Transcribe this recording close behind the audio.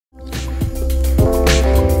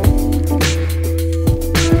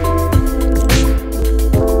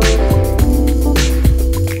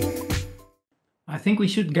think we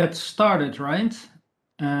should get started, right?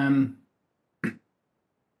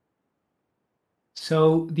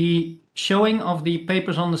 So the showing of the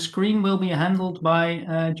papers on the screen will be handled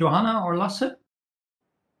by Johanna or Lasse?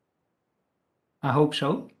 I hope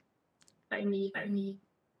so. By me.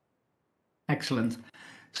 Excellent.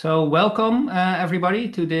 So welcome everybody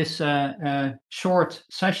to this short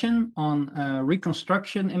session on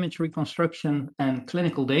reconstruction, image reconstruction and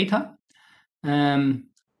clinical data.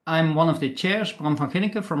 I'm one of the chairs, Bram van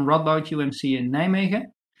Ginneken from Radboud UMC in Nijmegen.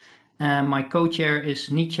 My co-chair is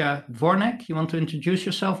Nietzsche Dvornek. You want to introduce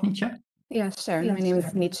yourself, Nietzsche? Yeah, sure. My name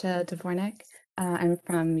is Nietzsche Dvornek. I'm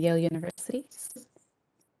from Yale University.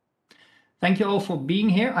 Thank you all for being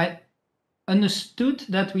here. I understood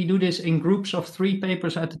that we do this in groups of 3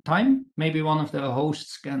 papers at a time. Maybe one of the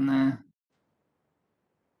hosts can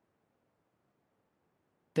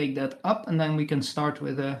take that up, and then we can start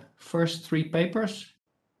with the first 3 papers.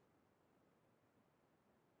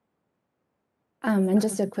 And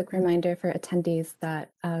just a quick reminder for attendees that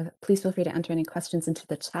please feel free to enter any questions into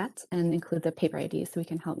the chat and include the paper ID so we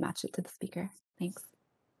can help match it to the speaker. Thanks.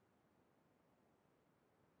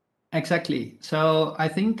 Exactly. So I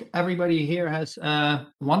think everybody here has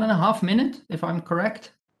 1.5 minutes, if I'm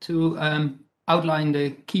correct, to outline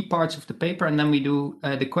the key parts of the paper, and then we do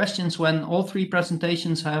the questions when all 3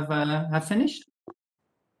 presentations have finished.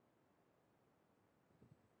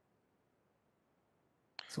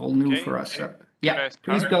 It's all new for us. So, yeah,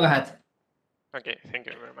 please go ahead. Okay, thank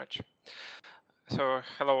you very much. So,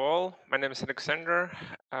 hello all, my name is Alexander,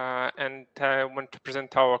 and I want to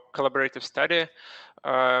present our collaborative study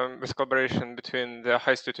with collaboration between the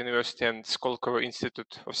High State University and Skolkovo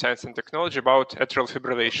Institute of Science and Technology about atrial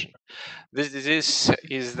fibrillation. This disease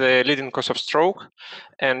is the leading cause of stroke,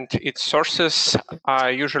 and its sources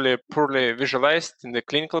are usually poorly visualized in the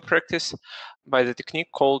clinical practice by the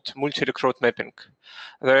technique called multi-electrode mapping.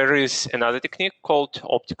 There is another technique called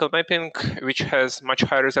optical mapping, which has much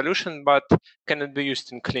higher resolution but cannot be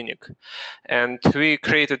used in clinic. And we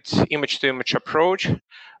created image-to-image approach,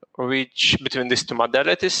 which between these 2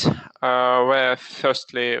 modalities, where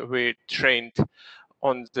firstly we trained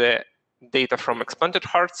on the data from explanted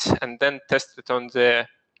hearts and then tested on the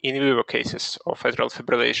in vivo cases of atrial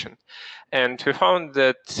fibrillation. And we found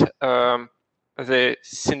that the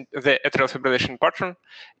atrial fibrillation pattern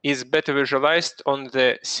is better visualized on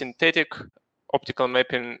the synthetic optical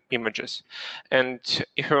mapping images. And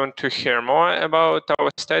if you want to hear more about our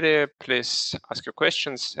study, please ask your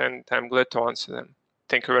questions and I'm glad to answer them.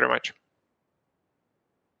 Thank you very much.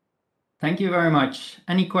 Thank you very much.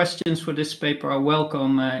 Any questions for this paper are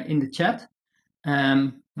welcome in the chat.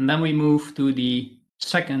 And then we move to the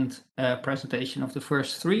second presentation of the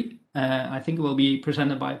first 3. I think it will be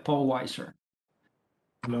presented by Paul Weiser.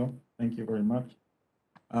 Hello, thank you very much.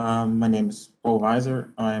 My name is Paul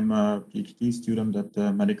Weiser. I'm a PhD student at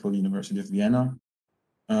the Medical University of Vienna.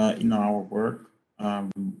 In our work,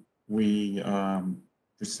 we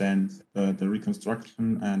present the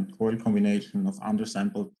reconstruction and coil combination of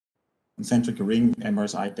undersampled concentric ring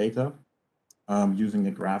MRSI data using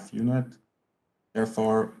a graph unit.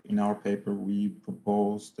 Therefore, in our paper, we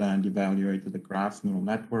proposed and evaluated a graph neural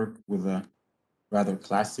network with a rather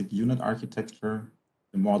classic unit architecture.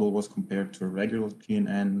 The model was compared to a regular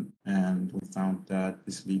GNN, and we found that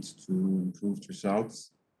this leads to improved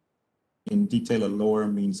results. In detail, a lower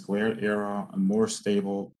mean square error, a more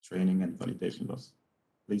stable training and validation loss.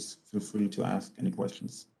 Please feel free to ask any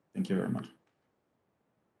questions. Thank you very much.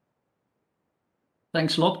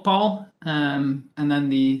 Thanks a lot, Paul. And then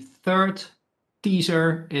the third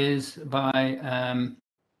teaser is by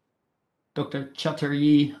Dr.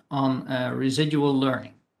 Chatterjee on residual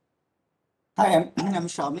learning. Hi, I'm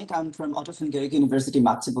Shamik. I'm from Otto von Guericke University,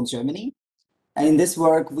 Magdeburg, Germany. And in this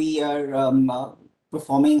work, we are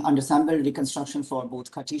performing undersample reconstruction for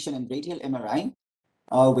both Cartesian and radial MRI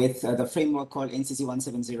with the framework called NCC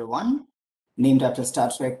 1701, named after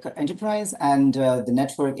Star Trek Enterprise. And the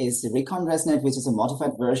network is ReconResNet, which is a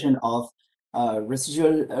modified version of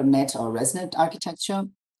residual net or ResNet architecture.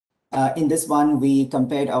 In this one, we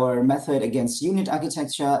compared our method against unit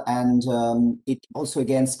architecture and it also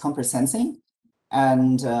against compress sensing.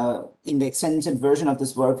 And in the extended version of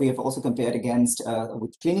this work, we have also compared against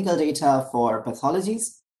with clinical data for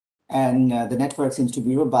pathologies. And the network seems to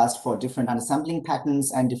be robust for different undersampling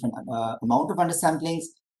patterns and different amount of undersamplings.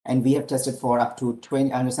 And we have tested for up to 20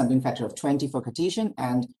 undersampling factor of 20 for Cartesian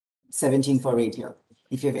and 17 for radial.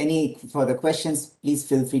 If you have any further questions, please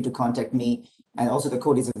feel free to contact me. And also the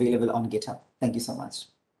code is available on GitHub. Thank you so much.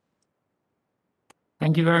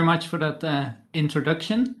 Thank you very much for that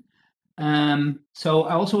introduction. So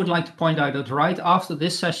I also would like to point out that right after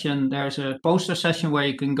this session, there's a poster session where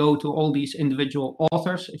you can go to all these individual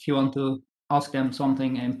authors if you want to ask them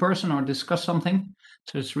something in person or discuss something.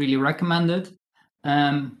 So it's really recommended.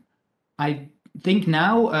 I think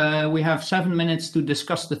now we have 7 minutes to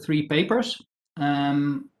discuss the 3 papers.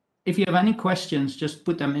 If you have any questions, just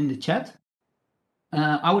put them in the chat.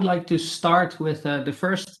 I would like to start with the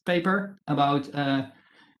first paper about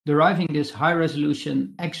deriving this high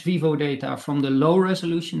resolution ex vivo data from the low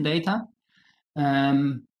resolution data.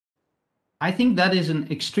 I think that is an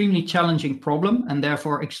extremely challenging problem and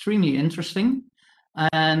therefore extremely interesting.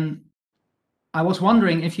 And I was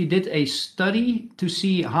wondering if you did a study to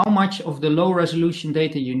see how much of the low resolution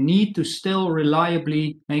data you need to still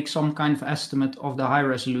reliably make some kind of estimate of the high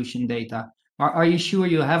resolution data. Are you sure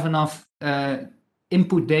you have enough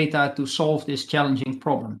input data to solve this challenging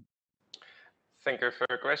problem? Thank you for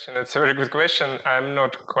your question. It's a very good question. I'm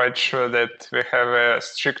not quite sure that we have a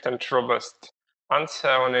strict and robust answer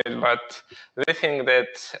on it, but we think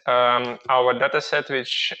that our data set,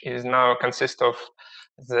 which is now consists of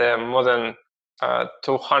the more than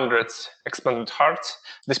 200 expanded hearts,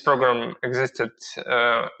 this program is existed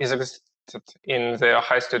in the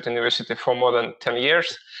Ohio State University for more than 10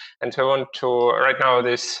 years. And we want to, right now,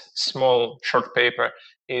 this small short paper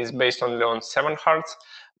is based only on 7 hearts,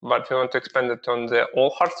 but we want to expand it on the all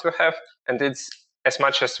hearts we have, and it's as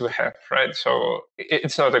much as we have, right? So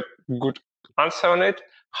it's not a good answer on it.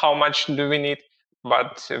 How much do we need?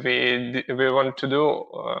 But we want to do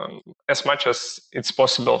as much as it's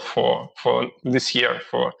possible for this year,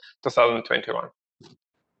 for 2021.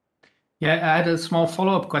 Yeah, I had a small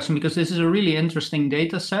follow-up question because this is a really interesting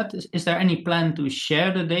data set. Is there any plan to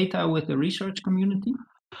share the data with the research community?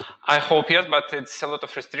 I hope yes, but it's a lot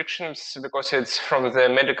of restrictions because it's from the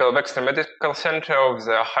Wexner Medical Center of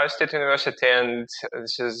the Ohio State University, and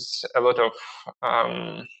this is a lot of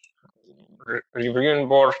reviewing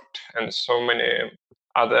board and so many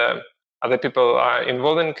other people are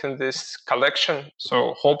involved in this collection.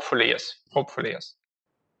 So hopefully yes.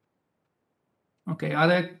 Okay, are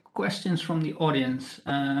there questions from the audience?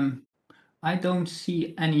 I don't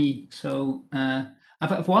see any. So I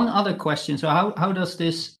have one other question. So how does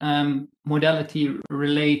this modality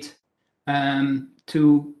relate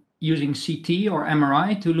to using CT or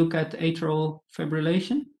MRI to look at atrial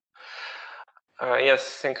fibrillation?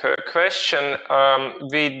 Yes, thank you for your question.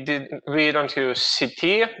 We don't use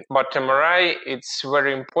CT, but MRI it's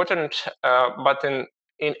very important, but in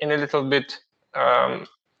a little bit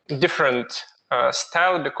different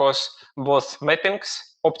style, because both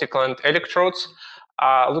mappings, optical and electrodes,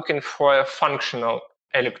 are looking for a functional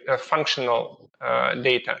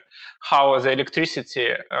data, how the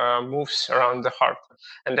electricity moves around the heart.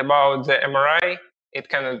 And about the MRI, it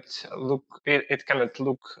cannot look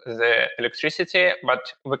the electricity,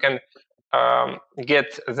 but we can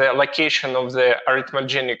get the location of the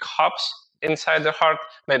arrhythmogenic hubs inside the heart,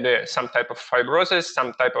 maybe some type of fibrosis,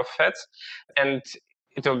 some type of fats, and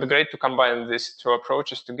it will be great to combine these 2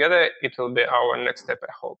 approaches together. It will be our next step,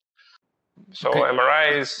 I hope. So okay.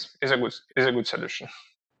 MRI is a good solution.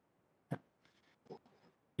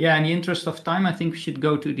 Yeah, in the interest of time, I think we should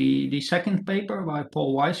go to the second paper by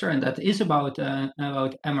Paul Weiser, and that is about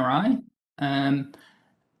MRI.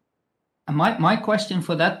 My question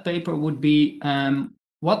for that paper would be,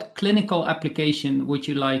 what clinical application would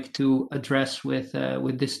you like to address with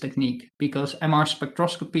this technique? Because MR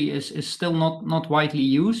spectroscopy is still not widely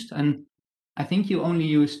used, and I think you only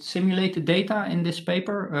used simulated data in this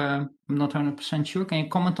paper. I'm not 100% sure. Can you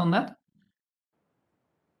comment on that?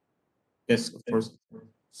 Yes, of course.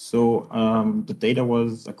 So the data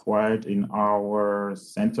was acquired in our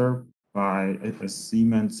center by a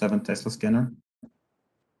Siemens 7 Tesla scanner,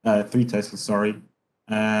 3 Tesla, sorry,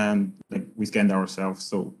 and we scanned ourselves.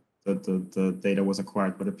 So the data was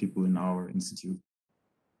acquired by the people in our institute.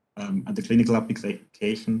 And the clinical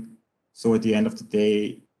application. So at the end of the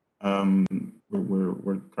day,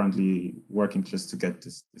 we're currently working just to get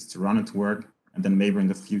this to run and to work. And then maybe in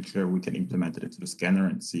the future, we can implement it into the scanner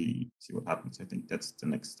and see what happens. I think that's the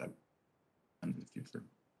next step in the future.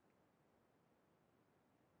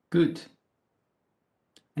 Good.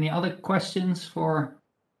 Any other questions for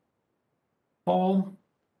Paul?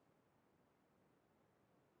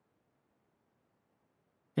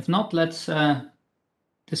 If not, let's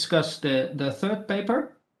discuss the third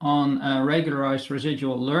paper on regularized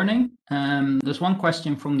residual learning. There's one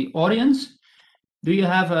question from the audience. Do you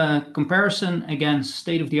have a comparison against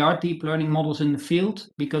state-of-the-art deep learning models in the field?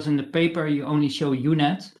 Because in the paper you only show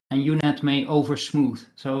UNet, and UNet may over-smooth.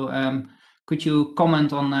 So could you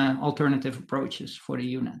comment on alternative approaches for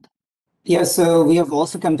the UNet? Yeah, so we have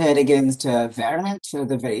also compared against VARNet,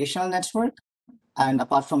 the variational network, and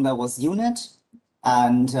apart from that was UNet.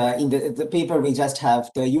 And in the paper, we just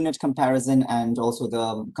have the UNet comparison and also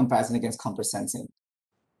the comparison against compresensing.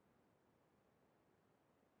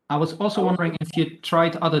 I was also wondering if you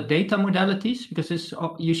tried other data modalities, because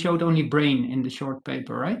you showed only brain in the short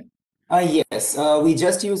paper, right? Yes, we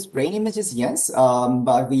just used brain images, yes,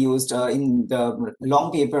 but we used in the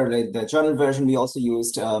long paper, the journal version, we also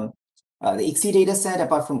used the ICSI data set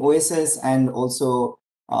apart from OSS and also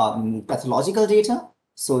pathological data.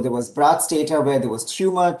 So there was Bratz data where there was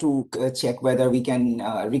tumor to check whether we can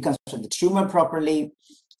reconstruct the tumor properly.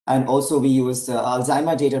 And also we used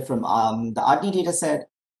Alzheimer data from the ADNI data set,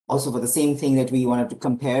 also for the same thing that we wanted to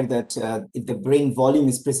compare that if the brain volume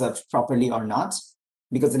is preserved properly or not,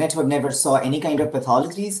 because the network never saw any kind of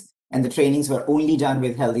pathologies and the trainings were only done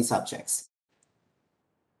with healthy subjects.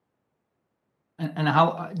 And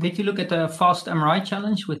how did you look at the fast MRI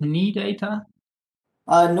challenge with knee data?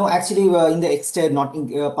 No, actually, in the extent, not in,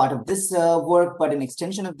 part of this work, but an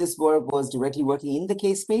extension of this work was directly working in the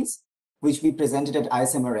case space, which we presented at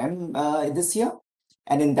ISMRM this year.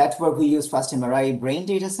 And in that work, we used fast MRI brain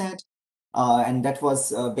data set. And that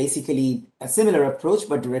was basically a similar approach,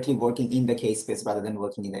 but directly working in the case space rather than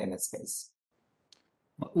working in the image space.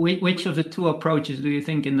 Which of the two approaches do you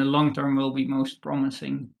think in the long term will be most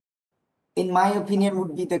promising? In my opinion,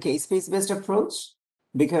 would be the case space based approach,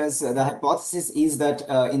 because the hypothesis is that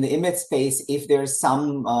in the image space, if there's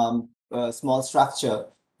some small structure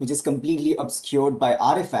which is completely obscured by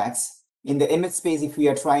artifacts, in the image space, if we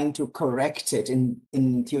are trying to correct it,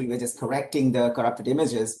 in theory, we're just correcting the corrupted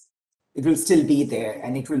images, it will still be there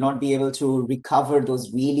and it will not be able to recover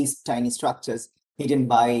those really tiny structures hidden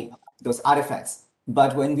by those artifacts.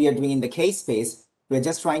 But when we are doing in the case space, we're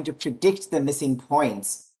just trying to predict the missing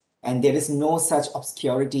points, and there is no such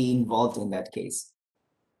obscurity involved in that case.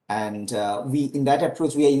 And in that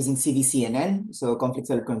approach, we are using CVCNN, so conflict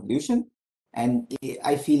cell convolution. And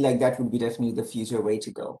I feel like that would be definitely the future way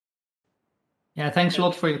to go. Yeah, thanks a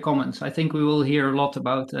lot for your comments. I think we will hear a lot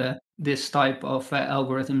about this type of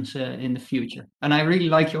algorithms in the future. And I really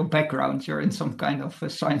like your background. You're in some kind of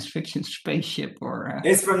science fiction spaceship or...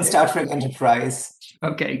 It's from Star Trek Enterprise.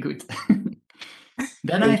 Okay, good.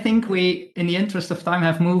 Then I think we, in the interest of time,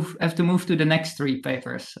 have to move to the next three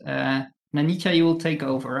papers. Nanisha, you will take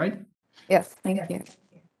over, right? Yes, thank you.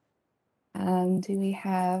 Do we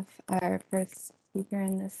have our first speaker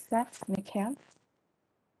in this set, Mikhail?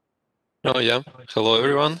 Oh, yeah. Hello,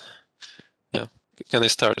 everyone. Yeah. Can I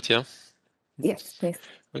start? Yeah. Yes, please.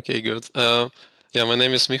 Okay, good. Yeah, my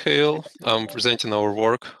name is Mikhail. I'm presenting our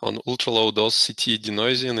work on ultra-low dose CT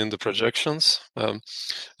denoising in the projections.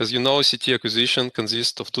 As you know, CT acquisition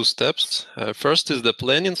consists of two steps. First is the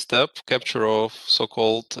planning step, capture of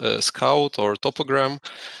so-called scout or topogram.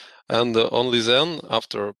 And only then,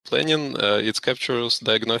 after planning, it captures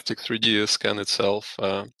diagnostic 3D scan itself.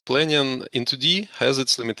 Planning in 2D has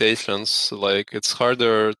its limitations, like it's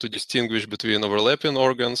harder to distinguish between overlapping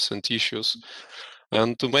organs and tissues.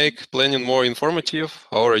 And to make planning more informative,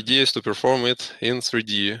 our idea is to perform it in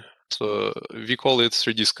 3D. So we call it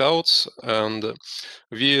 3D Scouts, and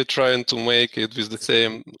we are trying to make it with the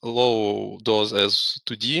same low dose as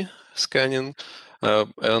 2D scanning.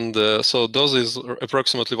 So dose is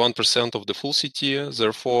approximately 1% of the full CT.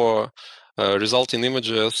 Therefore, resulting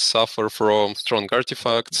images suffer from strong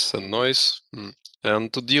artifacts and noise.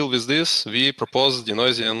 And to deal with this, we propose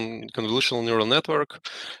denoising convolutional neural network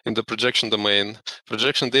in the projection domain.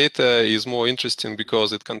 Projection data is more interesting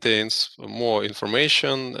because it contains more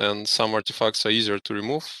information and some artifacts are easier to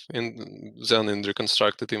remove than in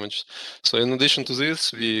reconstructed image. So in addition to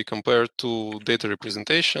this, we compare two data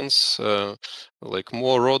representations, like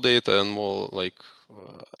more raw data and more like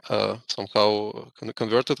somehow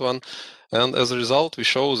converted one. And as a result, we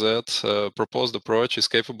show that proposed approach is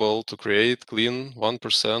capable to create clean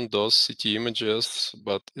 1% dose CT images,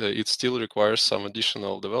 but it still requires some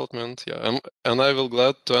additional development. Yeah, and I will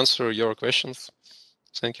glad to answer your questions.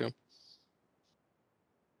 Thank you.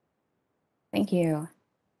 Thank you.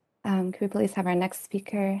 Could we please have our next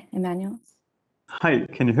speaker, Emmanuel? Hi,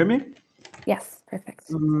 can you hear me? Yes, perfect.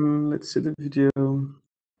 Let's see the video.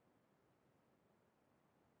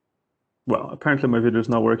 Well, apparently my video is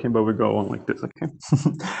not working, but we go on like this, okay?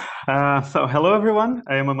 So hello, everyone.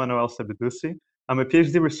 I am Emmanuel Sabidusi. I'm a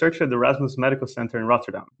PhD researcher at the Erasmus Medical Center in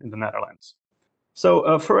Rotterdam, in the Netherlands.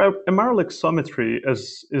 So for MR lexometry,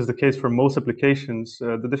 as is the case for most applications,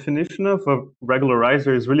 the definition of a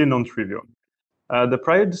regularizer is really non-trivial. The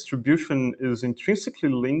prior distribution is intrinsically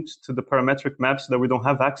linked to the parametric maps that we don't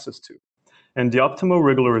have access to. and the optimal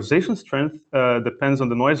regularization strength depends on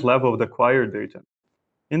the noise level of the acquired data.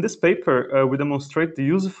 In this paper, we demonstrate the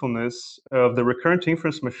usefulness of the recurrent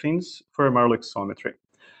inference machines for MIDL.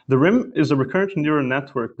 The RIM is a recurrent neural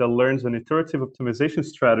network that learns an iterative optimization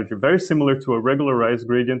strategy very similar to a regularized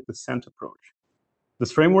gradient descent approach.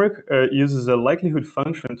 This framework uses a likelihood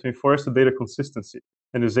function to enforce the data consistency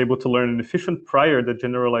and is able to learn an efficient prior that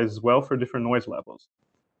generalizes well for different noise levels.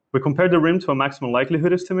 We compared the RIM to a maximum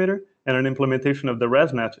likelihood estimator and an implementation of the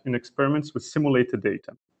ResNet in experiments with simulated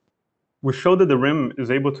data. We showed that the RIM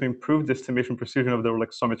is able to improve the estimation precision of the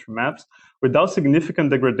reflexometry maps without significant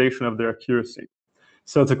degradation of their accuracy.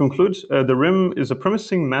 So to conclude, the RIM is a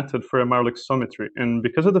promising method for MIDL, and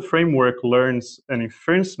because of the framework learns an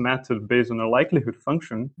inference method based on a likelihood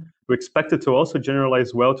function, we expect it to also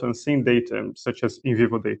generalize well to unseen data, such as in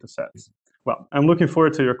vivo data sets. Well, I'm looking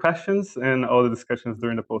forward to your questions and all the discussions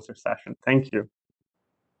during the poster session. Thank you.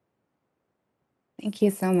 Thank you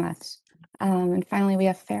so much. And finally, we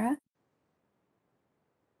have Farah.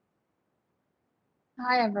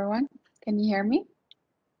 Hi, everyone. Can you hear me?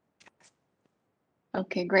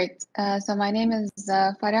 Okay, great. So my name is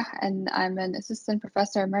Farah, and I'm an assistant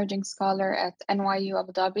professor emerging scholar at NYU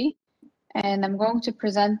Abu Dhabi. And I'm going to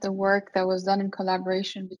present the work that was done in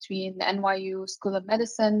collaboration between the NYU School of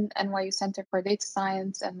Medicine, NYU Center for Data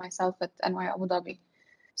Science, and myself at NYU Abu Dhabi.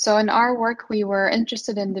 So in our work, we were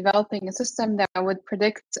interested in developing a system that would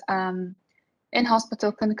predict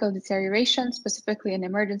in-hospital clinical deterioration, specifically in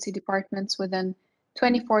emergency departments, within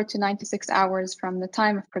 24 to 96 hours from the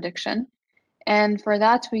time of prediction. And for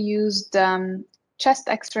that, we used chest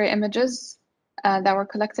X-ray images that were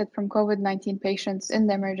collected from COVID-19 patients in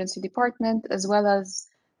the emergency department, as well as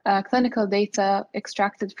clinical data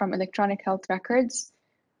extracted from electronic health records.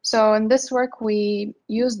 So in this work, we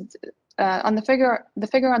used, on the figure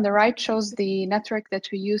on the right shows the network that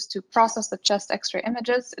we use to process the chest X-ray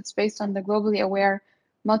images. It's based on the globally aware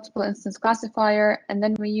multiple instance classifier. And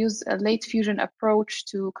then we use a late fusion approach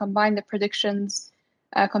to combine the predictions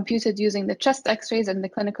computed using the chest X-rays and the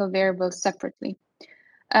clinical variables separately.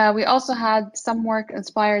 We also had some work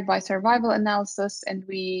inspired by survival analysis, and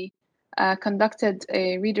we conducted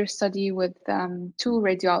a reader study with 2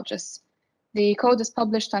 radiologists. The code is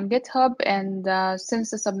published on GitHub, and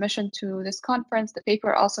since the submission to this conference, the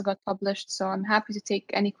paper also got published, so I'm happy to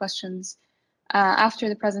take any questions after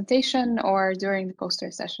the presentation or during the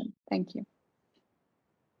poster session. Thank you.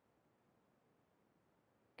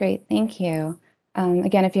 Great, thank you.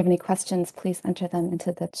 Again, if you have any questions, please enter them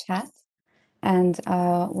into the chat. And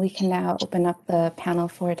we can now open up the panel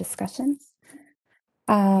for discussion.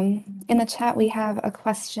 In the chat, we have a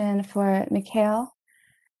question for Mikhail.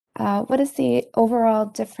 What is the overall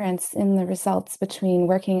difference in the results between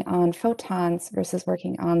working on photons versus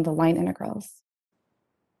working on the line integrals?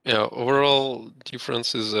 Yeah, overall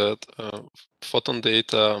difference is that photon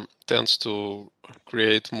data tends to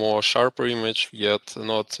create more sharper image, yet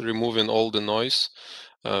not removing all the noise,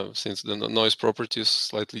 since the noise property is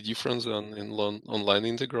slightly different than in line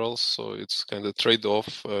integrals. So it's kind of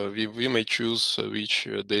trade-off. We may choose which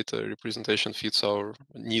data representation fits our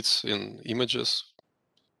needs in images.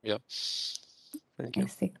 Yeah, thank you. I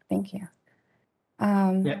see, thank you.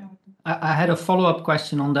 Yeah, I had a follow-up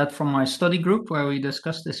question on that from my study group where we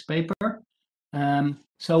discussed this paper.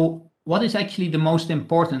 So what is actually the most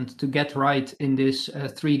important to get right in this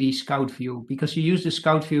 3D scout view? Because you use the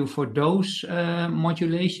scout view for dose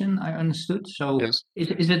modulation, I understood. So yes.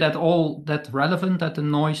 Is it at all that relevant that the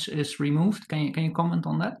noise is removed? Can you comment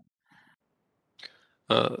on that?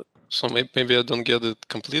 So maybe I don't get it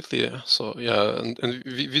completely. So yeah, and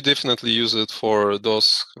we definitely use it for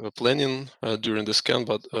those planning during the scan.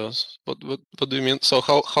 But what do you mean? So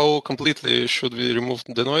how completely should we remove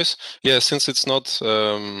the noise? Yeah, since it's not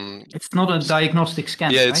a diagnostic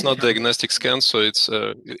scan. Yeah, it's right? not diagnostic scan, so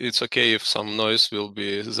it's okay if some noise will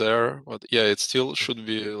be there. But yeah, it still should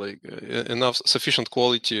be like enough sufficient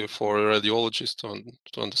quality for radiologists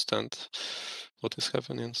to understand what is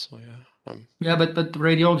happening. So yeah. Yeah, but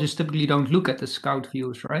radiologists typically don't look at the scout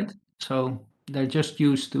views, right? So they're just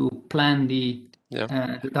used to plan the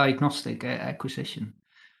diagnostic acquisition.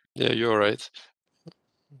 Yeah, you're right.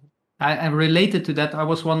 I related to that, I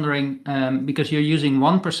was wondering, because you're using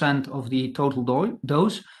 1% of the total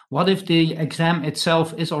dose, what if the exam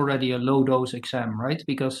itself is already a low dose exam, right?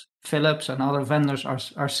 Because Philips and other vendors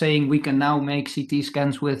are saying we can now make CT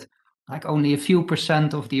scans with like only a few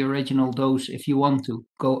 % of the original dose if you want to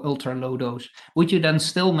go ultra low dose. Would you then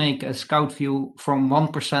still make a scout view from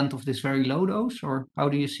 1% of this very low dose, or how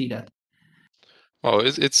do you see that? Oh,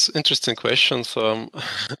 it's interesting question. So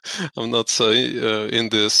I'm not so in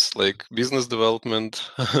this like business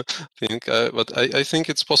development thing, but I think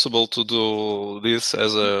it's possible to do this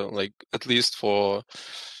as a like at least for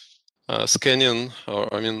scanning,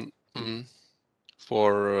 or I mean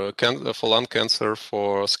for lung cancer,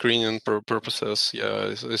 for screening purposes.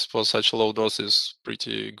 Yeah, I suppose such a low dose is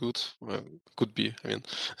pretty good. Could be. I mean,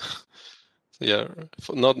 yeah,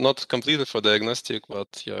 not completely for diagnostic,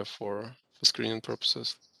 but yeah, for screening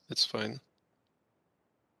purposes, it's fine.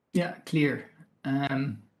 Yeah, clear.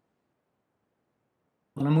 Want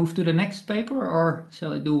to move to the next paper, or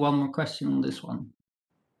shall I do one more question on this one?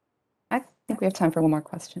 I think we have time for one more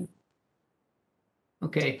question.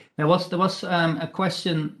 Okay, there was a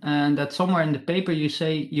question that somewhere in the paper you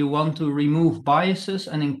say you want to remove biases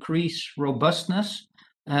and increase robustness.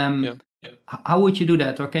 Yeah. How would you do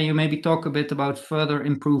that? Or can you maybe talk a bit about further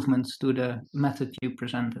improvements to the method you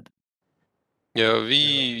presented? Yeah, we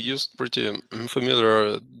used pretty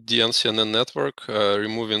familiar DN-CNN network,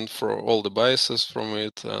 removing for all the biases from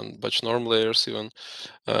it and batch norm layers even.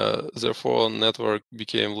 Therefore, network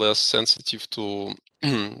became less sensitive to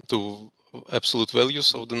to absolute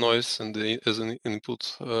values of the noise and as an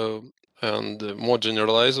input, and more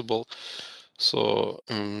generalizable. So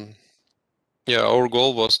yeah, our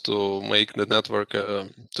goal was to make the network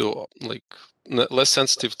to like less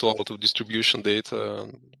sensitive to out of distribution data.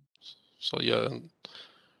 So yeah.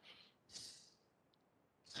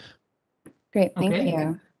 Great, thank Okay.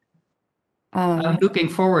 you. I'm looking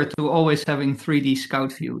forward to always having 3D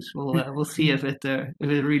scout views. We'll see if it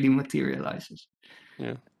really materializes.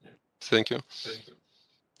 Yeah, thank you.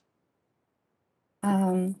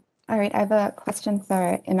 All right, I have a question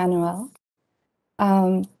for Emmanuel.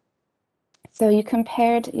 So you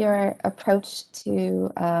compared your approach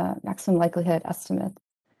to maximum likelihood estimate,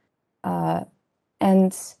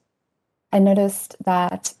 and I noticed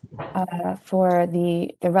that for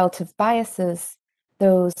the relative biases,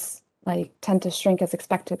 those like tend to shrink as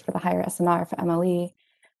expected for the higher SNR for MLE,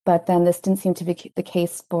 but then this didn't seem to be the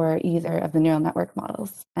case for either of the neural network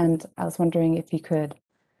models. And I was wondering if you could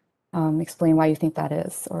explain why you think that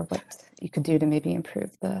is, or what you could do to maybe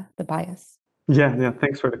improve the bias. Yeah,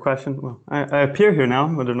 thanks for the question. Well, I appear here now.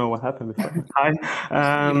 I don't know what happened before. Hi.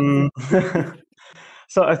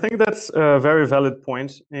 So I think that's a very valid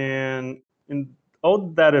point. And in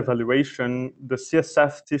all that evaluation, the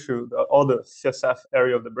CSF tissue, all the CSF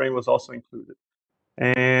area of the brain was also included.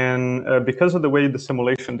 And because of the way the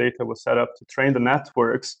simulation data was set up to train the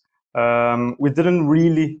networks, we didn't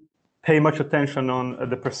really pay much attention on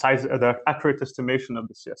the accurate estimation of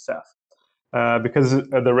the CSF. Because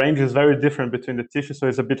the range is very different between the tissues, so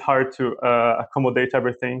it's a bit hard to accommodate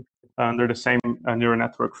everything under the same neural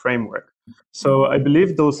network framework. So I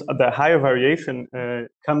believe the higher variation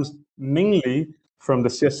comes mainly from the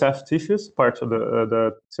CSF tissues, parts of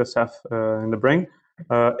the CSF in the brain,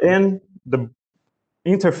 and the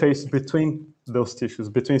interface between those tissues,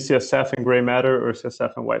 between CSF and gray matter or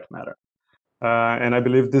CSF and white matter. And I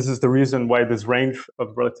believe this is the reason why this range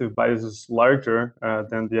of relative bias is larger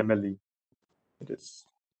than the MLE. It is.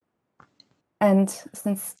 And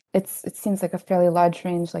since it seems like a fairly large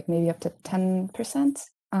range, like maybe up to 10%,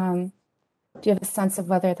 do you have a sense of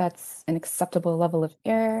whether that's an acceptable level of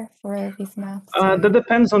error for these maths? That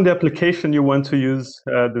depends on the application you want to use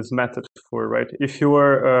this method for, right? If you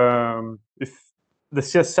are, if the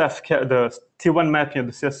CSF, the T1 mapping of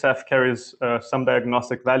the CSF carries some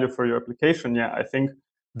diagnostic value for your application, yeah, I think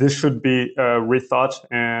this should be rethought,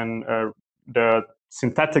 and the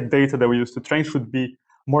synthetic data that we use to train should be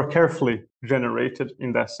more carefully generated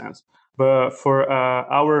in that sense. But for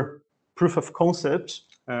our proof of concept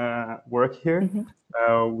work here,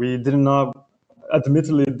 we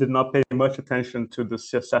admittedly did not pay much attention to the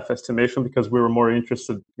CSF estimation because we were more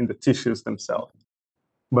interested in the tissues themselves.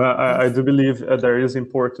 But I do believe there is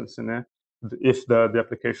importance in it if the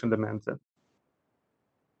application demands it.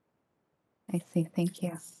 I see, thank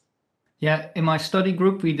you. Yeah, in my study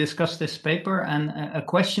group, we discussed this paper, and a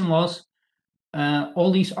question was,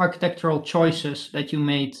 all these architectural choices that you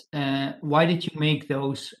made, why did you make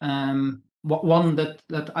those? One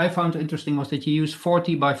that I found interesting was that you use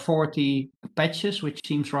 40 by 40 patches, which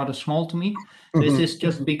seems rather small to me. So is this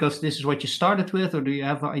just because this is what you started with, or do you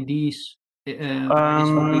have ideas why this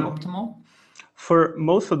would be optimal? For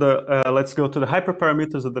most of the, let's go to the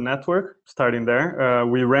hyperparameters of the network, starting there.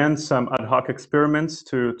 We ran some ad hoc experiments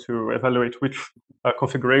to evaluate which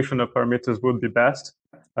configuration of parameters would be best,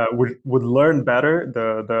 would learn better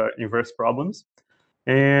the inverse problems.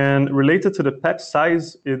 And related to the patch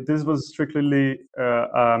size, this was strictly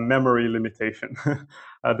a memory limitation.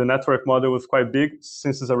 The network model was quite big,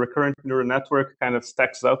 since it's a recurrent neural network, kind of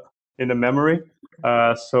stacks up in the memory.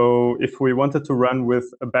 So if we wanted to run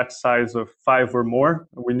with a batch size of 5 or more,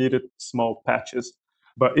 we needed small patches.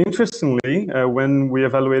 But interestingly, when we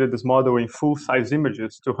evaluated this model in full-size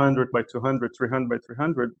images, 200 by 200, 300 by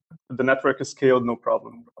 300, the network is scaled no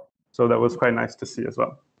problem. So that was quite nice to see as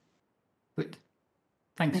well. Good.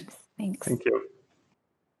 Thanks. Thanks. Thank you.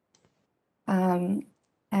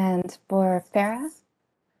 And for Farah,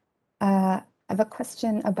 I have a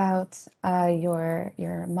question about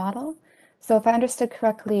your model. So if I understood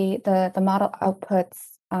correctly, the model outputs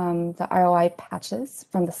the ROI patches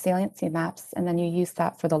from the saliency maps, and then you use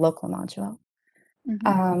that for the local module.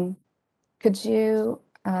 Mm-hmm. Could you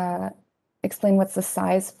explain what's the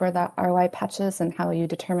size for the ROI patches and how you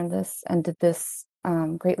determined this? And did this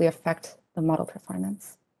greatly affect the model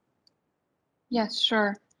performance? Yes,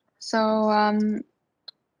 sure. So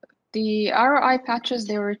the ROI patches,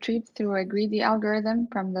 they were retrieved through a greedy algorithm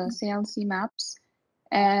from the CLC maps.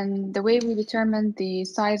 And the way we determined the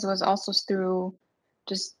size was also through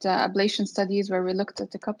just ablation studies where we looked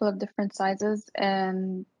at a couple of different sizes.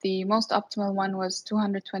 And the most optimal one was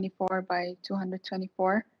 224 by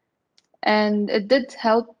 224. And it did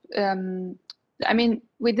help. I mean,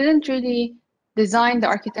 we didn't really design the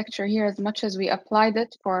architecture here as much as we applied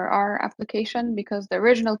it for our application, because the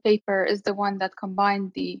original paper is the one that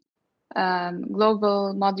combined the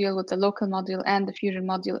global module with the local module and the fusion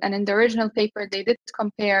module. And in the original paper, they did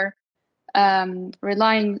compare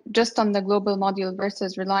relying just on the global module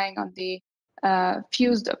versus relying on the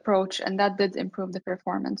fused approach, and that did improve the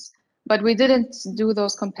performance. But we didn't do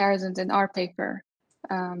those comparisons in our paper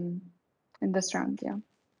in this round, yeah.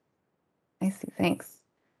 I see, thanks.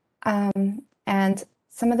 And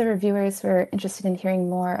some of the reviewers were interested in hearing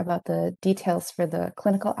more about the details for the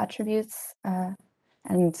clinical attributes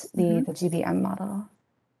and the GBM model.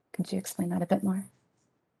 Could you explain that a bit more?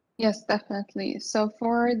 Yes, definitely. So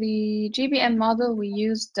for the GBM model, we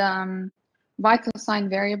used vital sign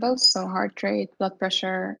variables, so heart rate, blood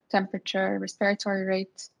pressure, temperature, respiratory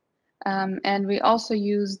rate. And we also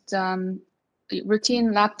used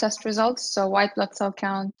routine lab test results, so white blood cell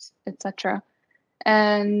count, etc.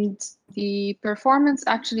 And the performance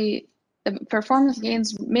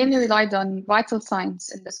gains mainly relied on vital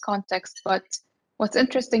signs in this context. But what's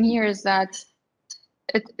interesting here is that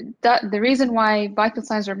the reason why vital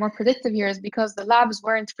signs are more predictive here is because the labs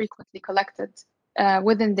weren't frequently collected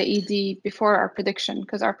within the ED before our prediction,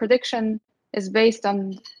 because our prediction is based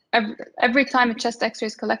on every time a chest X-ray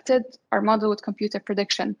is collected, our model would compute a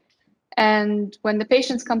prediction. And when the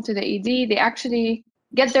patients come to the ED, they actually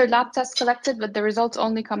get their lab tests collected, but the results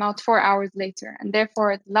only come out 4 hours later. And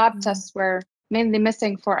therefore, lab tests were mainly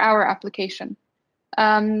missing for our application.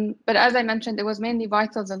 But as I mentioned, it was mainly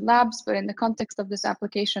vitals and labs, but in the context of this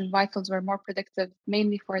application, vitals were more predictive,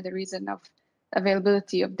 mainly for the reason of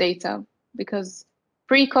availability of data, because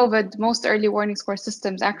pre-COVID, most early warning score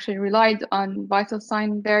systems actually relied on vital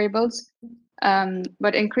sign variables,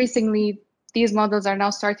 but increasingly, these models are now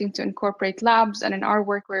starting to incorporate labs, and in our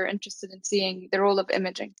work, we're interested in seeing the role of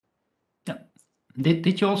imaging. Yeah.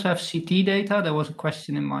 Did you also have CT data? There was a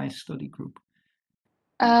question in my study group.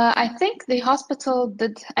 I think the hospital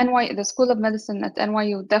the School of Medicine at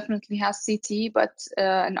NYU definitely has CT, but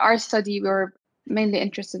in our study, we were mainly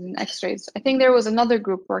interested in X-rays. I think there was another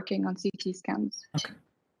group working on CT scans. Okay.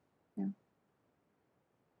 Yeah.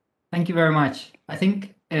 Thank you very much. I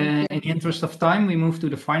think in the interest of time, we move to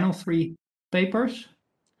the final 3 papers.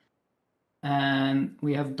 And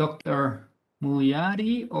we have Dr.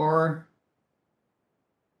 Muliari or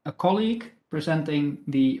a colleague presenting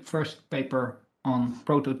the first paper on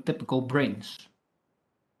prototypical brains.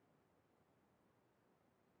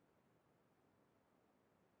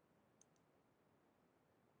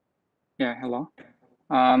 Yeah, hello.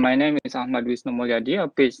 My name is Ahmad Wisnu Mulyadi, a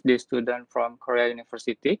PhD student from Korea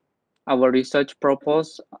University. Our research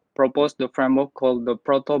proposed the framework called the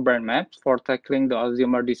Proto-Brain Maps for tackling the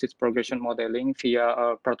Alzheimer's disease progression modeling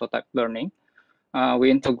via prototype learning. We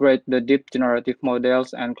integrate the deep generative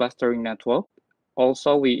models and clustering network.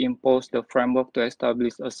 Also, we impose the framework to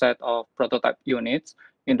establish a set of prototype units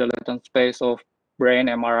in the latent space of brain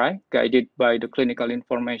MRI, guided by the clinical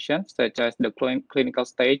information, such as the clinical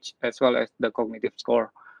stage, as well as the cognitive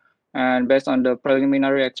score. And based on the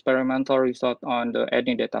preliminary experimental result on the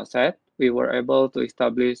ADNI dataset, we were able to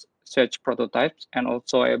establish such prototypes and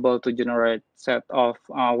also able to generate set of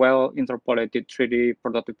well-interpolated 3D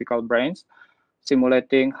prototypical brains,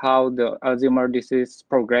 simulating how the Alzheimer's disease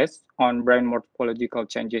progress on brain morphological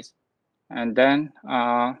changes. And then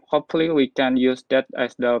hopefully we can use that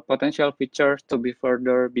as the potential feature to be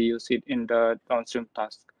further be used in the downstream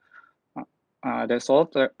task. That's all.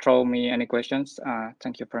 Throw me any questions.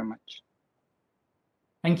 Thank you very much.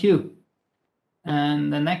 Thank you.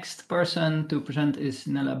 And the next person to present is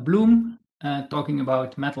Nella Bloom, talking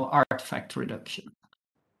about metal artifact reduction.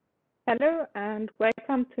 Hello and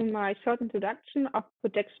welcome to my short introduction of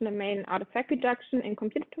projection domain artifact reduction in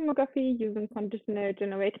computer tomography using conditional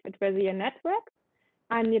generative adversarial networks.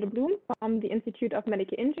 I'm Nella Bloom from the Institute of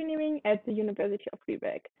Medical Engineering at the University of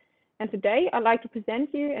Lübeck. And today I'd like to present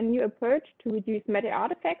you a new approach to reduce metal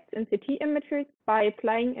artifacts in CT images by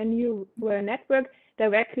applying a neural network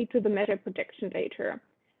directly to the measured projection data.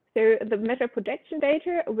 So the measured projection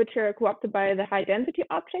data, which are corrupted by the high density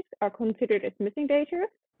objects, are considered as missing data.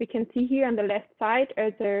 We can see here on the left side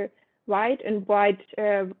as a white and white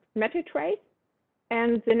metal trace,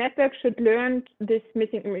 and the network should learn this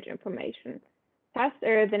missing image information. Thus,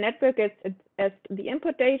 the network gets as the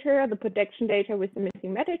input data, the projection data with the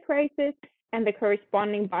missing metal traces, and the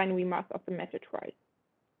corresponding binary mask of the metal trace.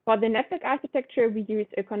 For the network architecture, we use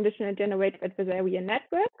a conditional generative adversarial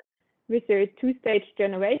network with a two-stage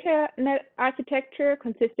generator architecture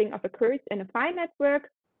consisting of a curse and a fine network.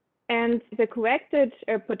 And the corrected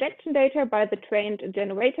projection data by the trained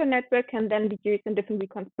generator network can then be used in different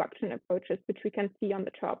reconstruction approaches, which we can see on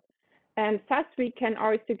the top. And thus, we can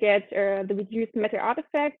also get the reduced metal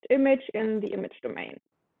artifact image in the image domain.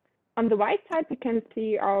 On the right side, we can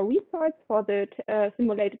see our results for the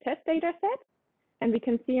simulated test data set. And we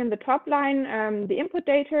can see in the top line the input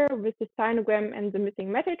data with the sinogram and the missing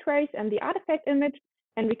metal trace and the artifact image.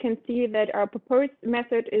 And we can see that our proposed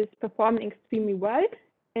method is performing extremely well.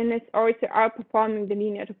 And it's also outperforming the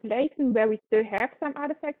linear interpolation, where we still have some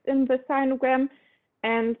artifacts in the sinogram.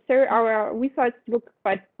 And so our results look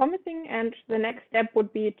quite promising. And the next step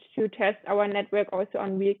would be to test our network also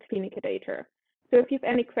on real clinical data. So if you have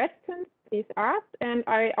any questions, please ask. And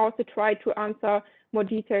I also try to answer more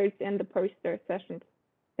details in the poster sessions.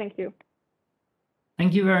 Thank you.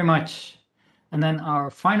 Thank you very much. And then our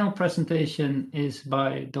final presentation is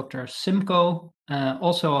by Dr. Simko,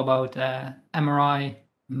 also about MRI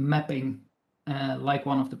mapping, like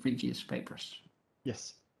one of the previous papers.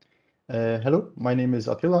 Yes. Hello, my name is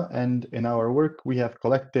Attila, and in our work we have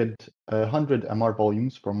collected 100 MR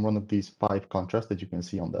volumes from one of these 5 contrasts that you can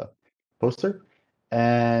see on the poster.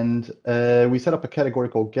 And we set up a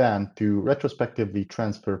categorical GAN to retrospectively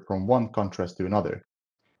transfer from one contrast to another.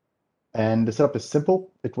 And the setup is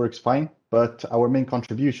simple, it works fine, but our main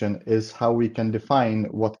contribution is how we can define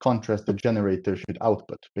what contrast the generator should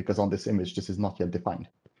output, because on this image this is not yet defined.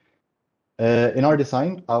 In our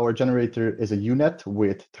design, our generator is a UNet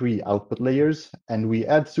with 3 output layers, and we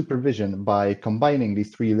add supervision by combining these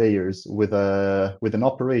 3 layers with an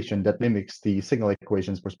operation that mimics the signal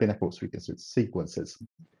equations for spin echo sequences.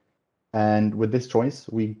 And with this choice,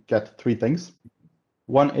 we get 3 things.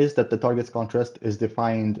 One is that the target's contrast is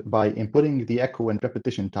defined by inputting the echo and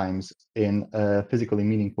repetition times in a physically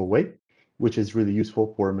meaningful way, which is really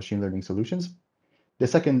useful for machine learning solutions. The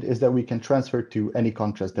second is that we can transfer to any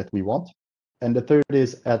contrast that we want. And the third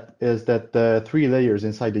is that the 3 layers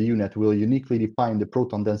inside the UNet will uniquely define the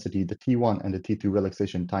proton density, the T1 and the T2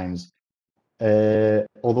 relaxation times,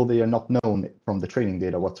 although they are not known from the training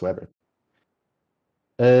data whatsoever.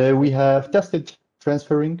 We have tested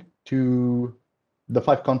transferring to the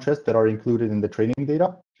 5 contrasts that are included in the training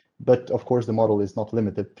data, but of course the model is not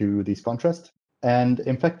limited to these contrasts. And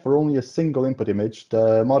in fact, for only a single input image,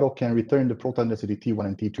 the model can return the proton density T1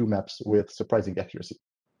 and T2 maps with surprising accuracy.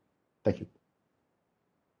 Thank you.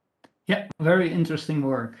 Yeah, very interesting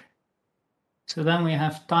work. So then we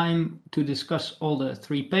have time to discuss all the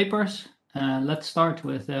 3 papers. Let's start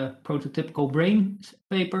with the prototypical brain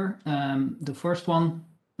paper, the first one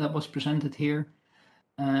that was presented here.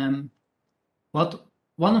 One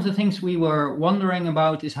of the things we were wondering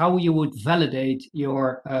about is how you would validate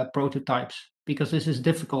your prototypes, because this is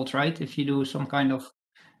difficult, right? If you do some kind of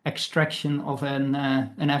extraction of an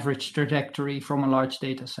average trajectory from a large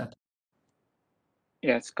data set.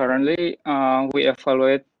 Yes, currently we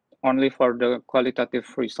evaluate only for the qualitative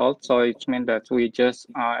results. So it means that we just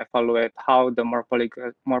evaluate how the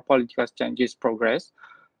morphological changes progress.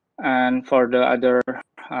 And for the other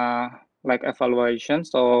like evaluation,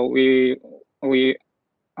 so we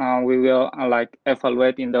will like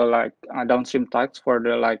evaluate in the downstream tasks for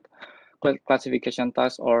the classification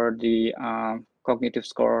task or the cognitive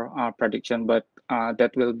score prediction, but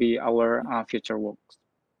that will be our future works.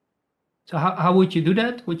 So how would you do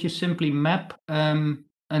that? Would you simply map an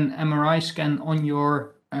MRI scan on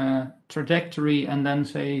your trajectory and then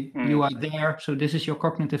say you are there, so this is your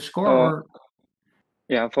cognitive score? Or?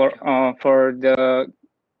 Yeah, for the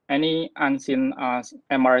any unseen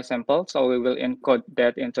MRI sample, so we will encode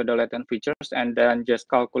that into the latent features and then just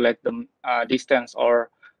calculate the distance or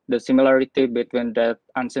the similarity between that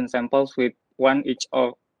unseen samples with each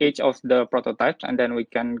of the prototypes, and then we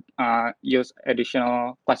can use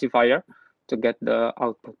additional classifier to get the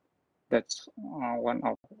output. That's one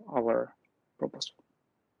of our proposal.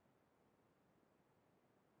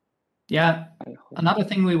 Yeah, another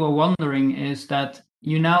thing we were wondering is that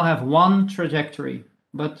you now have one trajectory,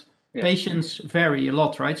 but patients vary a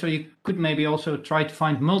lot, right? So you could maybe also try to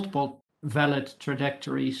find multiple valid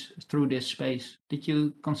trajectories through this space. Did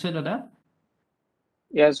you consider that?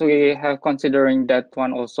 Yes, we have considering that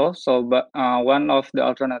one also. So, but one of the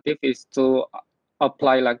alternative is to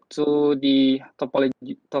apply like to the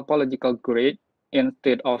topological grid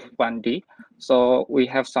instead of 1D. So we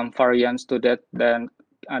have some variance to that, then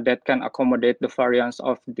that can accommodate the variance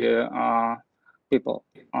of the people,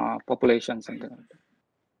 population, something like that.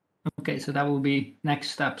 Okay, so that will be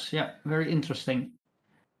next steps. Yeah, very interesting.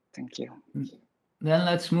 Thank you. Then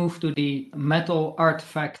let's move to the metal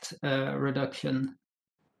artifact reduction.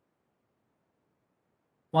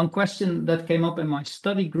 One question that came up in my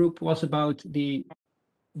study group was about the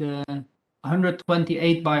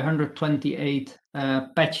 128 by 128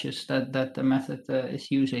 patches that the method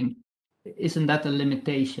is using. Isn't that a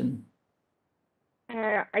limitation?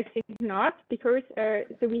 I think not, because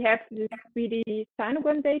so we have this 3D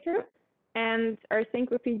sinogram data, and I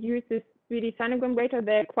think if we use this 3D sinogram data,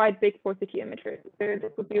 they're quite big for CT images, so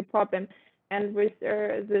this would be a problem. And with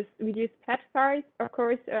this reduced patch size, of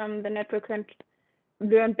course, the network can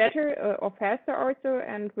learn better or faster also,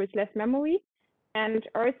 and with less memory. And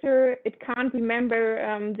also, it can't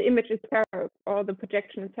remember the image itself or the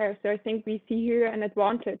projection itself. So I think we see here an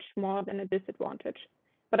advantage more than a disadvantage.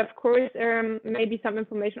 But of course, maybe some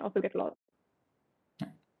information also get lost.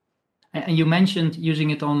 And you mentioned using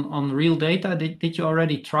it on real data. Did you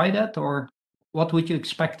already try that, or what would you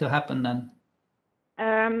expect to happen then?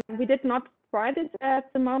 We did not try this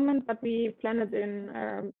at the moment, but we plan it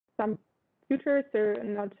in some future, so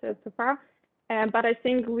not so far. But I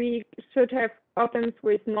think we should have options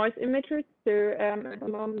with noise images. So at the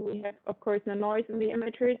moment we have, of course, no noise in the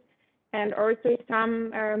images, and also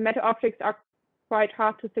some metal objects are quite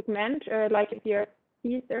hard to segment. Like if you have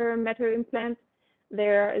these metal implants,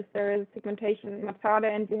 there is segmentation much harder,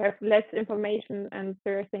 and you have less information. And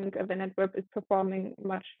so I think the network is performing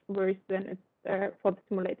much worse than it's for the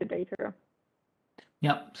simulated data.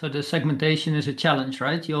 Yeah, so the segmentation is a challenge,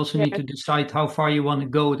 right? You also need to decide how far you want to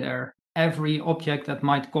go there. Every object that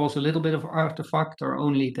might cause a little bit of artifact, or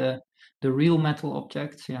only the real metal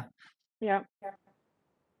objects. Yeah. Yeah.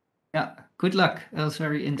 Yeah. Good luck. That was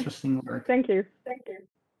very interesting work. Thank you.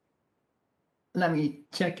 Let me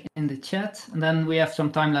check in the chat, and then we have some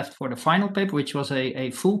time left for the final paper, which was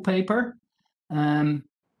a full paper.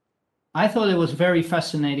 I thought it was very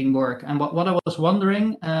fascinating work, and what I was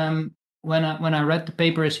wondering when I read the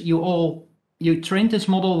paper is you trained this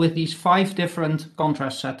model with these 5 different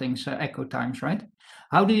contrast settings, echo times, right?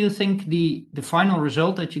 How do you think the final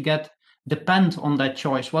result that you get depend on that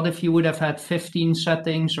choice? What if you would have had 15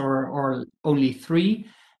 settings or only 3?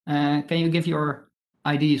 Can you give your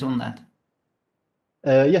ideas on that?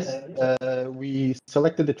 Yes, we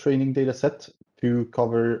selected the training data set to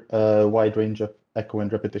cover a wide range of echo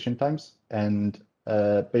and repetition times, and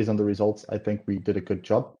based on the results, I think we did a good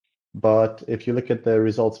job. But if you look at the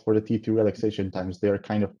results for the T2 relaxation times, they are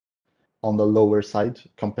kind of on the lower side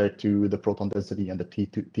compared to the proton density and the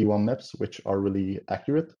T1 maps, which are really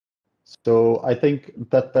accurate. So I think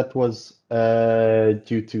that was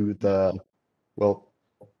due to the, well,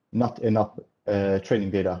 not enough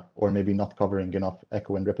training data, or maybe not covering enough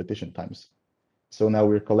echo and repetition times. So now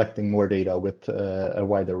we're collecting more data with a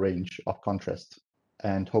wider range of contrast,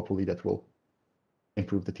 and hopefully that will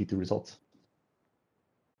improve the T2 results.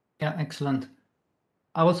 Yeah, excellent.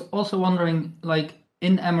 I was also wondering, like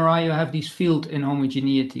in MRI, you have these field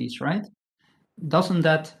inhomogeneities, right? Doesn't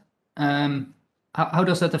that, how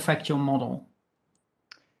does that affect your model?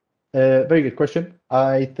 Very good question.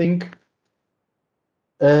 I think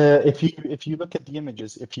if you look at the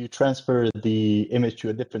images, if you transfer the image to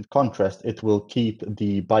a different contrast, it will keep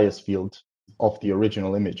the bias field of the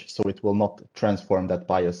original image, so it will not transform that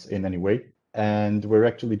bias in any way. And we're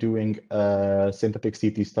actually doing a synthetic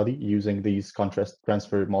CT study using these contrast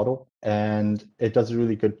transfer model, and it does a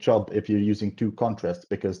really good job if you're using 2 contrasts,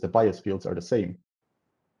 because the bias fields are the same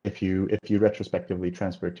if you retrospectively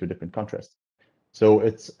transfer to a different contrast. So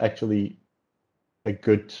it's actually a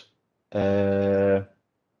good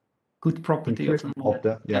good property of the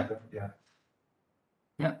model.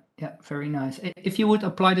 Yeah, very nice. If you would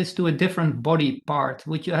apply this to a different body part,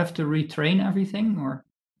 would you have to retrain everything, or?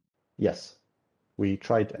 Yes, we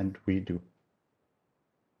tried and we do.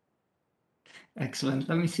 Excellent.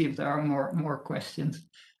 Let me see if there are more questions.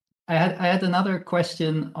 I had another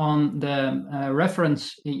question on the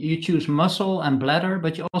reference. You choose muscle and bladder,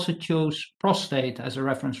 but you also chose prostate as a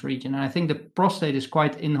reference region. And I think the prostate is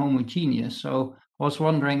quite inhomogeneous. So I was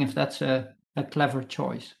wondering if that's a clever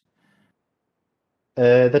choice.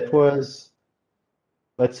 That was,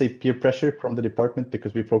 let's say, peer pressure from the department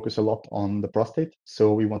because we focus a lot on the prostate.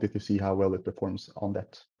 So we wanted to see how well it performs on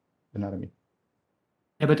that anatomy.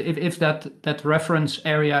 Yeah, but if that reference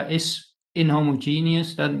area is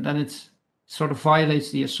inhomogeneous, then it's sort of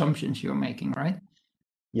violates the assumptions you're making, right?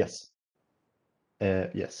 Yes.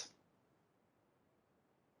 Yes.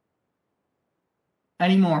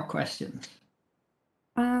 Any more questions?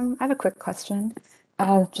 I have a quick question,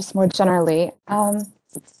 just more generally. Do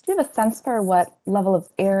you have a sense for what level of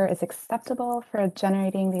error is acceptable for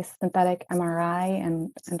generating these synthetic MRI,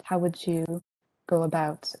 and how would you go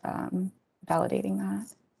about validating that?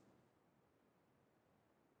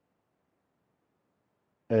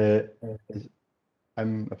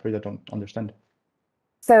 I'm afraid I don't understand.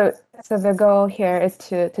 So the goal here is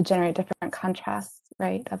to generate different contrasts,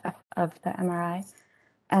 right, of the MRI,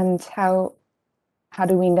 and how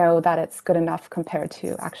do we know that it's good enough compared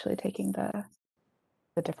to actually taking the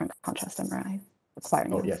different contrast MRI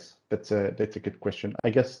requiring? Oh yes, that's a good question.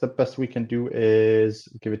 I guess the best we can do is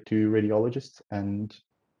give it to radiologists and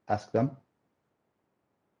ask them.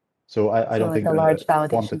 So I don't like think a large validation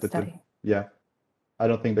quantitative study. Yeah, I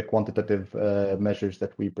don't think the quantitative measures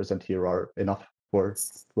that we present here are enough for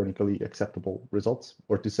clinically acceptable results,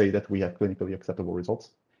 or to say that we have clinically acceptable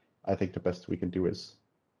results. I think the best we can do is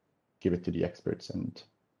give it to the experts and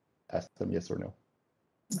ask them yes or no.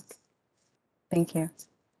 Thank you.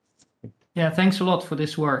 Yeah, thanks a lot for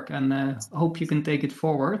this work, and hope you can take it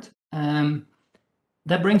forward.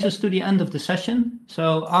 That brings us to the end of the session.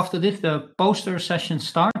 So after this, the poster session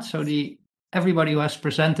starts. So everybody who has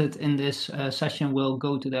presented in this session will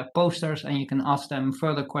go to their posters, and you can ask them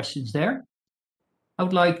further questions there. I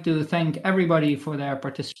would like to thank everybody for their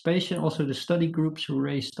participation, also the study groups who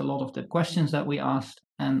raised a lot of the questions that we asked.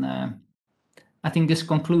 And I think this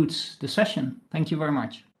concludes the session. Thank you very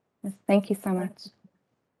much. Thank you so much.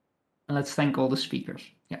 And let's thank all the speakers.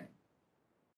 Yeah.